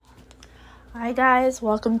Hi guys,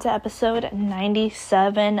 welcome to episode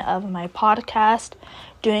 97 of my podcast.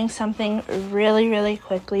 Doing something really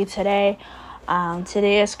quickly today.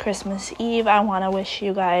 Today is Christmas Eve. I want to wish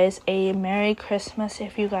you guys a Merry Christmas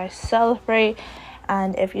if you guys celebrate,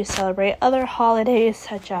 and if you celebrate other holidays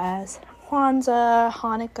such as Kwanzaa,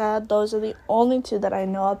 Hanukkah. Those are the only two that I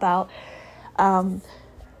know about.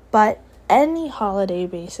 But any holiday,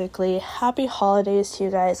 basically. Happy holidays to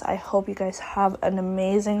you guys. I hope you guys have an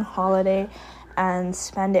amazing holiday and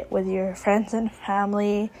spend it with your friends and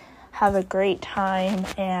family. Have a great time,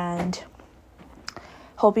 and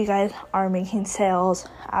hope you guys are making sales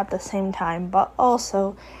at the same time, but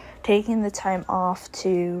also taking the time off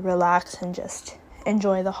to relax and just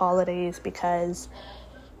enjoy the holidays, because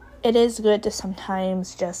it is good to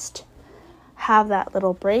sometimes just have that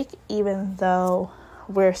little break. Even though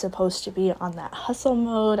we're supposed to be on that hustle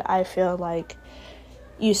mode, I feel like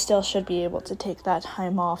you still should be able to take that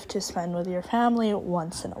time off to spend with your family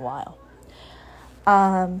once in a while.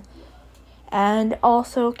 And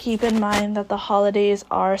also keep in mind that the holidays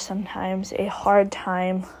are sometimes a hard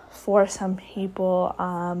time for some people.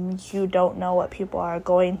 You don't know what people are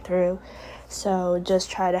going through, so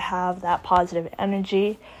just try to have that positive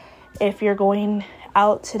energy. If you're going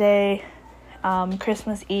out today,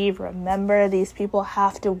 Christmas Eve, remember these people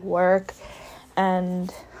have to work,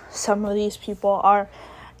 and some of these people are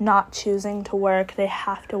not choosing to work. They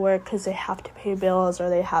have to work because they have to pay bills,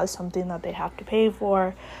 or they have something that they have to pay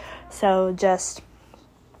for. So just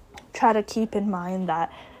try to keep in mind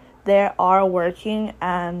that they are working,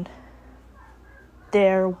 and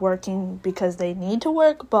they're working because they need to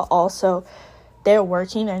work, but also they're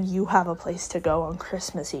working and you have a place to go on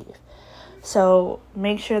Christmas Eve. So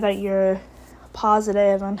make sure that you're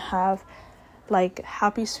positive and have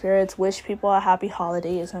happy spirits, wish people a happy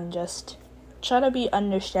holidays, and just try to be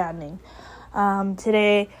understanding.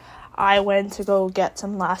 Today I went to go get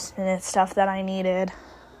some last minute stuff that I needed.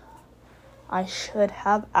 I should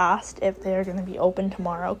have asked if they're going to be open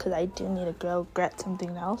tomorrow, because I do need to go get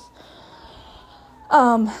something else.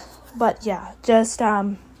 But yeah, just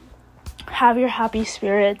have your happy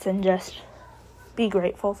spirits and just be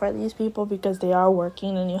grateful for these people, because they are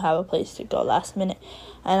working and you have a place to go last minute.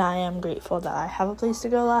 And I am grateful that I have a place to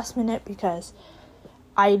go last minute, because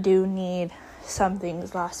I do need some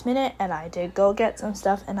things last minute, and I did go get some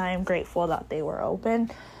stuff, and I am grateful that they were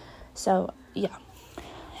open. So yeah.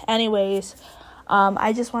 Anyways,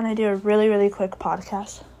 I just want to do a really quick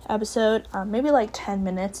podcast episode, maybe 10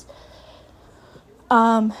 minutes.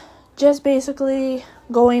 Just basically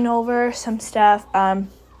going over some stuff.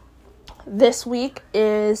 This week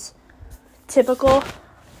is typical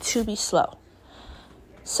to be slow.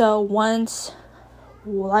 So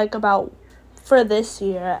for this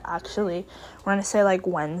year, actually, we're going to say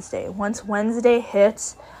Wednesday. Once Wednesday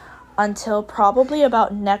hits until probably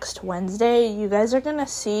about next Wednesday, you guys are going to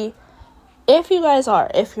see, if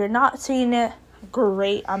you're not seeing it,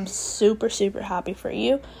 great. I'm super happy for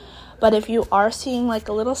you. But if you are seeing a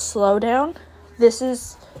little slowdown, this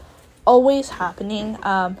is always happening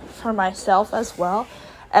for myself as well.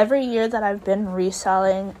 Every year that I've been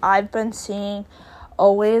reselling, I've been seeing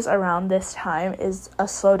always around this time is a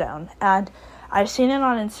slowdown, and I've seen it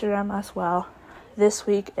on Instagram as well. This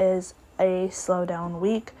week is a slowdown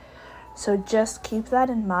week, so just keep that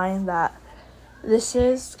in mind, that this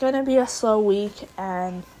is gonna be a slow week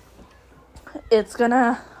and it's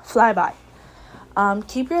gonna fly by.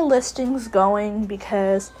 Keep your listings going,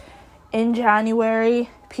 because in January,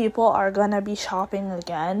 people are going to be shopping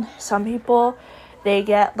again. Some people, they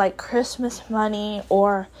get Christmas money,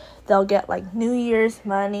 or they'll get New Year's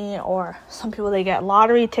money, or some people, they get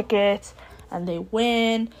lottery tickets and they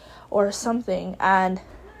win or something. And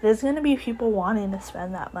there's going to be people wanting to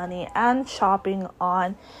spend that money and shopping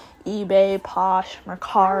on eBay, Posh,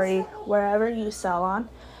 Mercari, wherever you sell on.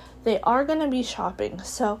 They are going to be shopping.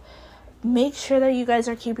 So make sure that you guys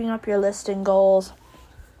are keeping up your listing goals,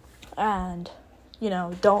 and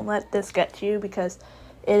don't let this get to you, because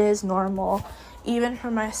it is normal. Even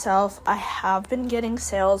for myself, I have been getting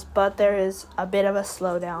sales, but there is a bit of a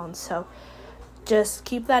slowdown, so just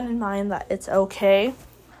keep that in mind, that it's okay.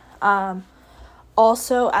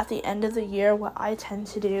 Also, at the end of the year, what I tend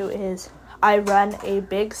to do is I run a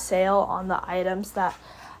big sale on the items that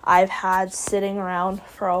I've had sitting around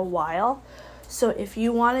for a while. So if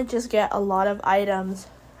you want to just get a lot of items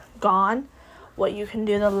gone, what you can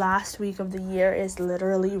do the last week of the year is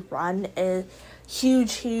literally run a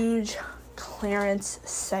huge clearance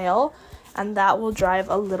sale, and that will drive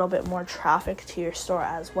a little bit more traffic to your store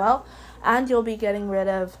as well, and you'll be getting rid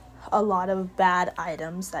of a lot of bad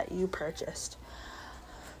items that you purchased.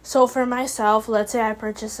 So for myself, let's say I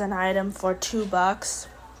purchase an item for $2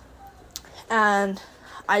 and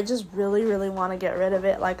I just really, really want to get rid of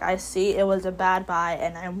it. Like, I see it was a bad buy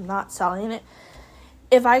and I'm not selling it.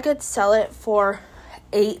 If I could sell it for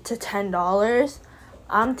 $8 to $10,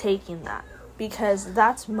 I'm taking that, because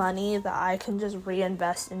that's money that I can just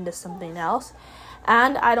reinvest into something else.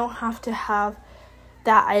 And I don't have to have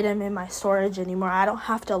that item in my storage anymore. I don't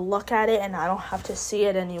have to look at it and I don't have to see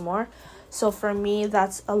it anymore. So for me,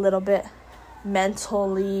 that's a little bit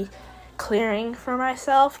mentally clearing for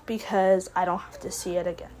myself, because I don't have to see it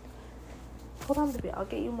again. Hold on, baby. I'll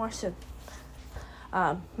get you more soon.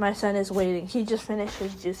 My son is waiting. He just finished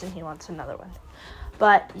his juice and he wants another one.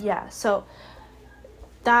 But yeah, so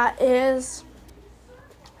that is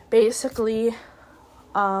basically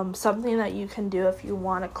something that you can do if you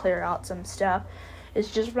want to clear out some stuff,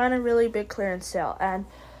 is just run a really big clearance sale. And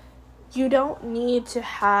you don't need to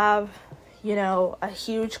have, a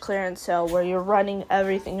huge clearance sale where you're running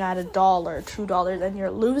everything at $1, $2, and you're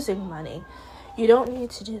losing money. You don't need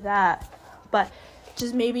to do that, but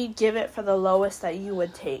just maybe give it for the lowest that you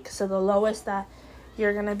would take. So the lowest that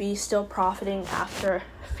you're going to be still profiting after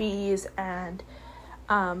fees and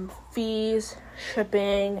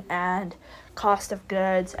shipping, and cost of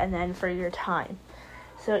goods, and then for your time.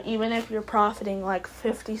 So even if you're profiting like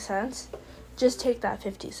 50 cents, just take that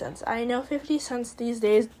 50 cents. I know 50 cents these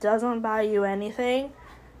days doesn't buy you anything,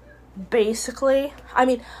 basically. I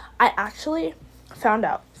mean, I actually found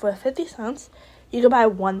out for 50 cents, you can buy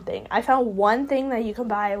one thing. I found one thing that you can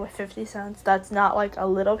buy with 50 cents that's not like a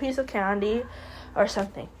little piece of candy or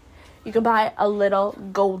something. You can buy a little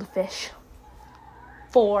goldfish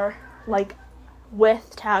for, like,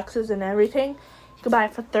 with taxes and everything. You can buy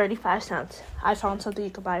it for 35 cents. I found something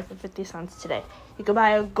you could buy for 50 cents today. You could buy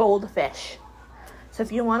a goldfish. So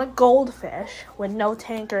if you want a goldfish with no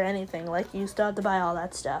tank or anything, like, you still have to buy all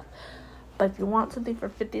that stuff. But if you want something for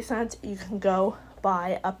 50 cents, you can go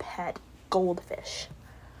buy a pet goldfish.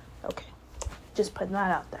 Okay, just putting that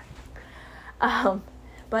out there.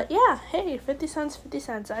 But yeah, hey, 50 cents, 50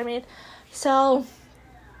 cents. I mean, sell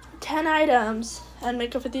 10 items and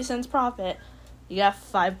make a 50 cents profit. You got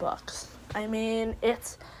 $5. I mean,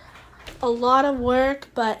 it's a lot of work,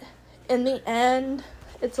 but in the end,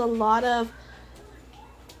 it's a lot of,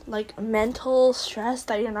 like, mental stress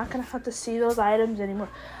that you're not going to have to see those items anymore.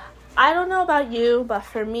 I don't know about you, but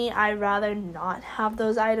for me, I'd rather not have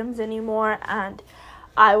those items anymore, and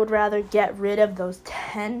I would rather get rid of those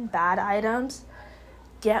 10 bad items,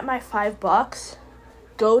 get my $5,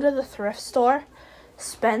 go to the thrift store,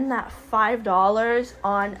 spend that $5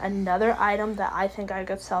 on another item that I think I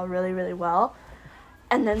could sell really, really well,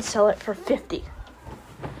 and then sell it for $50.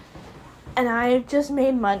 And I just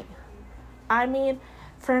made money. I mean,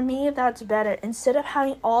 for me, that's better. Instead of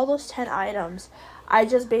having all those 10 items, I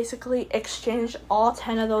just basically exchanged all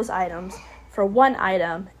 10 of those items for one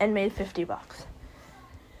item and made $50.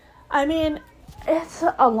 I mean, it's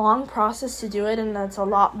a long process to do it, and that's a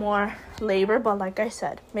lot more labor, but like I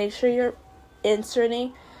said, make sure you're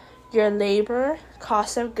inserting your labor,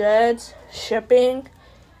 cost of goods, shipping,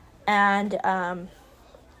 and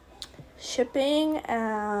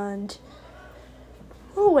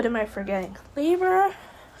what am I forgetting? Labor,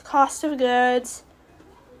 cost of goods,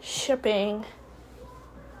 shipping.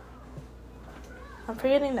 I'm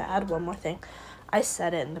forgetting to add one more thing. I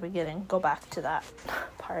said it in the beginning. Go back to that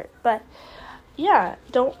part. But yeah,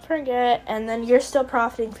 don't forget. And then you're still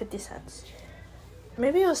profiting 50 cents.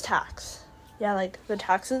 Maybe it was tax. Yeah, like the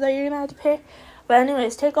taxes that you're going to have to pay. But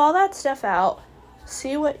anyways, take all that stuff out.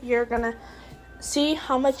 See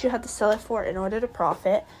how much you have to sell it for in order to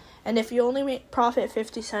profit. And if you only profit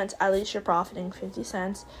 50 cents, at least you're profiting 50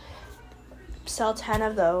 cents. Sell 10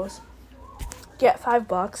 of those. Get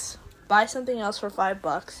 $5. Buy something else for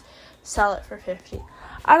 $5. Sell it for 50.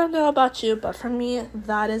 I don't know about you, but for me,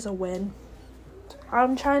 that is a win.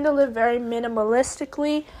 I'm trying to live very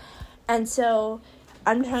minimalistically, and so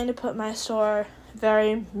I'm trying to put my store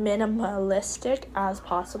very minimalistic as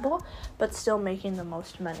possible, but still making the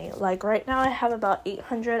most money. Like right now, I have about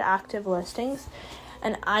 800 active listings,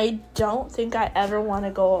 and I don't think I ever want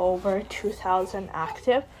to go over 2,000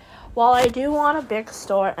 active. While I do want a big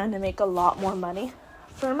store and to make a lot more money,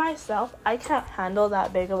 for myself, I can't handle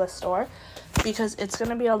that big of a store because it's going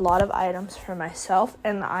to be a lot of items for myself,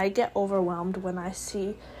 and I get overwhelmed when I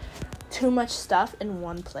see too much stuff in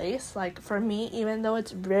one place. Like for me, even though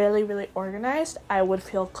it's really, really organized, I would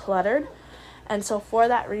feel cluttered. And so for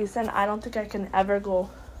that reason, I don't think I can ever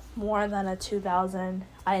go more than a 2,000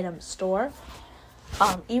 item store.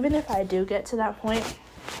 Even if I do get to that point,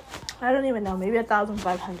 I don't even know, maybe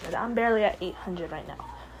 1,500. I'm barely at 800 right now.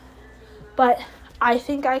 But I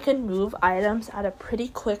think I can move items at a pretty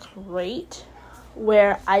quick rate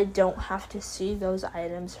where I don't have to see those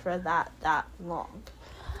items for that long.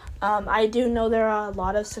 I do know there are a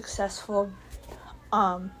lot of successful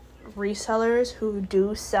resellers who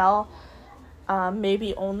do sell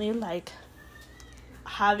maybe only like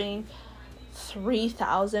having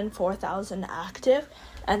 3,000, 4,000 active,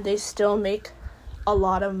 and they still make a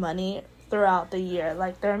lot of money throughout the year.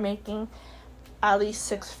 Like, they're making at least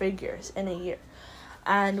 6 figures in a year.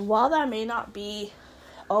 And while that may not be,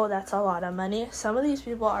 oh, that's a lot of money, some of these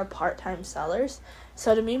people are part-time sellers.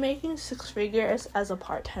 So to me, making 6 figures as a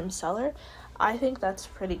part-time seller, I think that's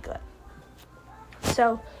pretty good.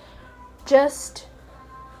 So just,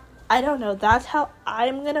 I don't know, that's how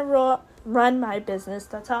I'm going to run my business.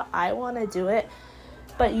 That's how I want to do it.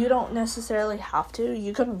 But you don't necessarily have to.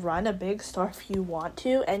 You can run a big store if you want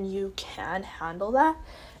to, and you can handle that.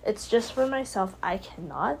 It's just for myself, I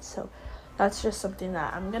cannot. So that's just something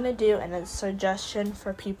that I'm going to do, and a suggestion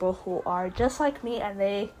for people who are just like me and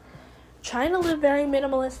they trying to live very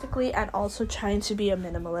minimalistically and also trying to be a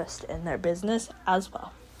minimalist in their business as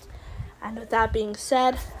well. And with that being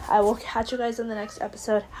said, I will catch you guys in the next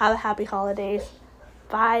episode. Have a happy holidays.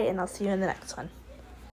 Bye, and I'll see you in the next one.